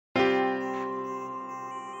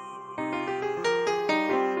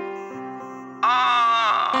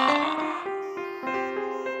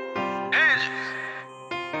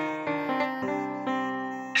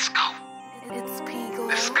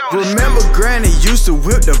granny used to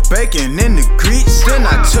whip the bacon in the grease. Then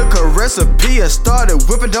I took a recipe and started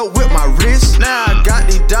whipping dope with my wrist. Now I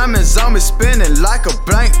got these diamonds on me spinning like a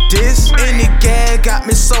blank disc. Any gag got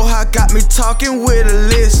me so high, got me talking with a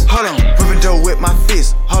list. Hold on, whipping dope with my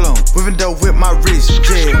fist. Hold on, whipping dope with my wrist.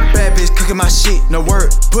 Yeah, bad bitch cooking my shit, no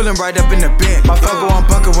word. Pulling right up in the bin. My phone go on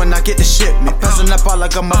bucket when I get the shipment. I'm passing up all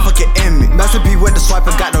like a motherfucking Emmy. Master B with the swipe,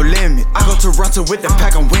 I got no limit. I go to Toronto with the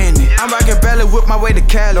pack, I'm winning. I'm rocking belly with my way to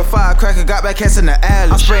Cali. Firecracker got back cats in the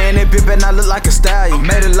alley. I'm spraying it big and I look like a stallion.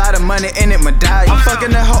 Made a lot of money in it, medallion. I'm fucking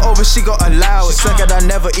that hoe over, she gon' allow it. Second, I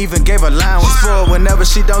never even gave allowance. Spoiled whenever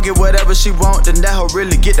she don't get whatever she want, then that hoe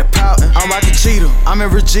really get the pouting. I'm rocking Cheetah, I'm in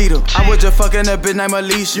Regita. I was just fucking a bitch named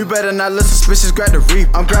Alicia. You better not look suspicious, grab the reap.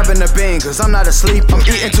 I'm grabbing the bean, cause I'm not asleep. I'm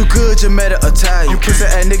eating too good, you made it Italian. You pussy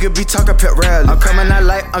ass nigga be talking pet rally. I'm coming out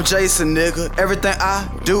like I'm Jason, nigga. Everything I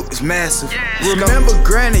do is massive. Remember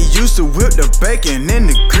granny used to whip the bacon in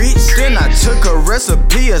the grease. Then I took a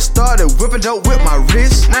recipe and started whipping dope with my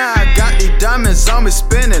wrist. Now I got these diamonds on me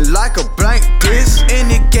spinning like a blank disc.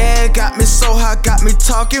 Any gag got me so high, got me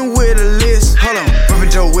talking with a list. Hold on, whipping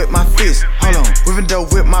dope with my fist. Hold on, whipping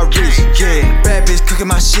dope with my wrist. Yeah, bad bitch cooking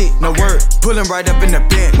my shit, no word. Pulling right up in the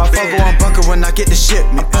bin. My phone go on bucket when I get the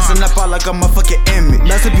shipment. Passing up all like a motherfucking Emmy.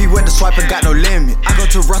 Master B with the swipe, I got no limit. I go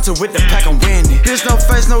to Toronto with the pack, I'm winning. Bitch, no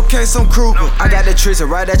face, no case, I'm Kruger. I got the tricks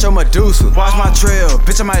right at your Medusa. Watch my trail,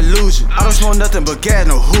 bitch, I might lose you. I don't smoke nothing but gas,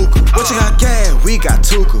 no hookah. What you got gas? We got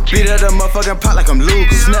Tuka. Beat up the motherfucking pot like I'm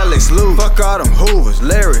Luka. Snellix, Luke. Fuck all them Hoovers,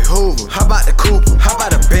 Larry Hoover. How about the Cooper? How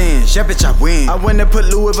about the Benz? Yeah, bitch, I win. I went and put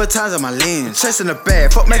Louis Vuittons on my lens. Chasing the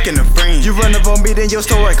bag, fuck making a friend. You run up on me, then your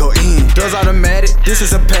store I go in. Doors automatic, this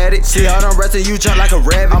is a paddock. See all them rats and you jump like a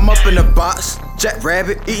rabbit. I'm up in the box, Jack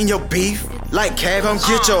Rabbit, eating your beef like cabbage. Come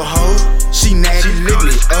get your hoe, she natty, she lick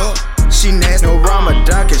me up. She nasty, no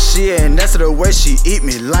Ramadan, cause she ain't nasty the way she eat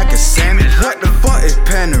me like a salmon. What the fuck is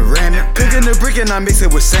panoramic? Cooking the brick and I mix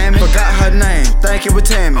it with salmon. Forgot her name, thank you with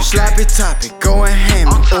Tammy. Sloppy toppy, going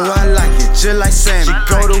hammy. Oh, I like it, just like Sammy. She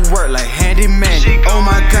go to work like handyman. Oh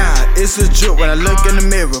my god, it's a joke when I look in the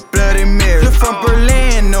mirror. Bloody mirror. You're from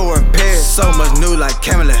Berlin, nowhere in Paris. So much new like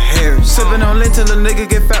Kamala Harris. Sipping on lint till a nigga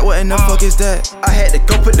get fat, what in the fuck is that? I had to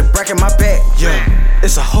go put the brack in my back. Yeah,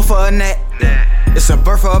 it's a hoe for a nap. It's a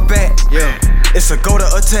bird for a bat, yeah. It's a go to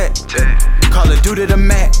attack, Call of Duty the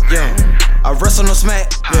Mac, yeah. I wrestle no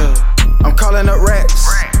smack, yeah. I'm calling up racks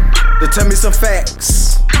to tell me some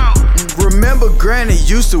facts. Remember granny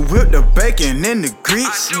used to whip the bacon in the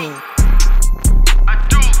grease.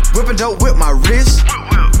 Whipping dope with my wrist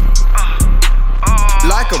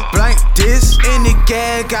like a blank disc. Any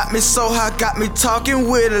gag got me so high, got me talking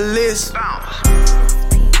with a list.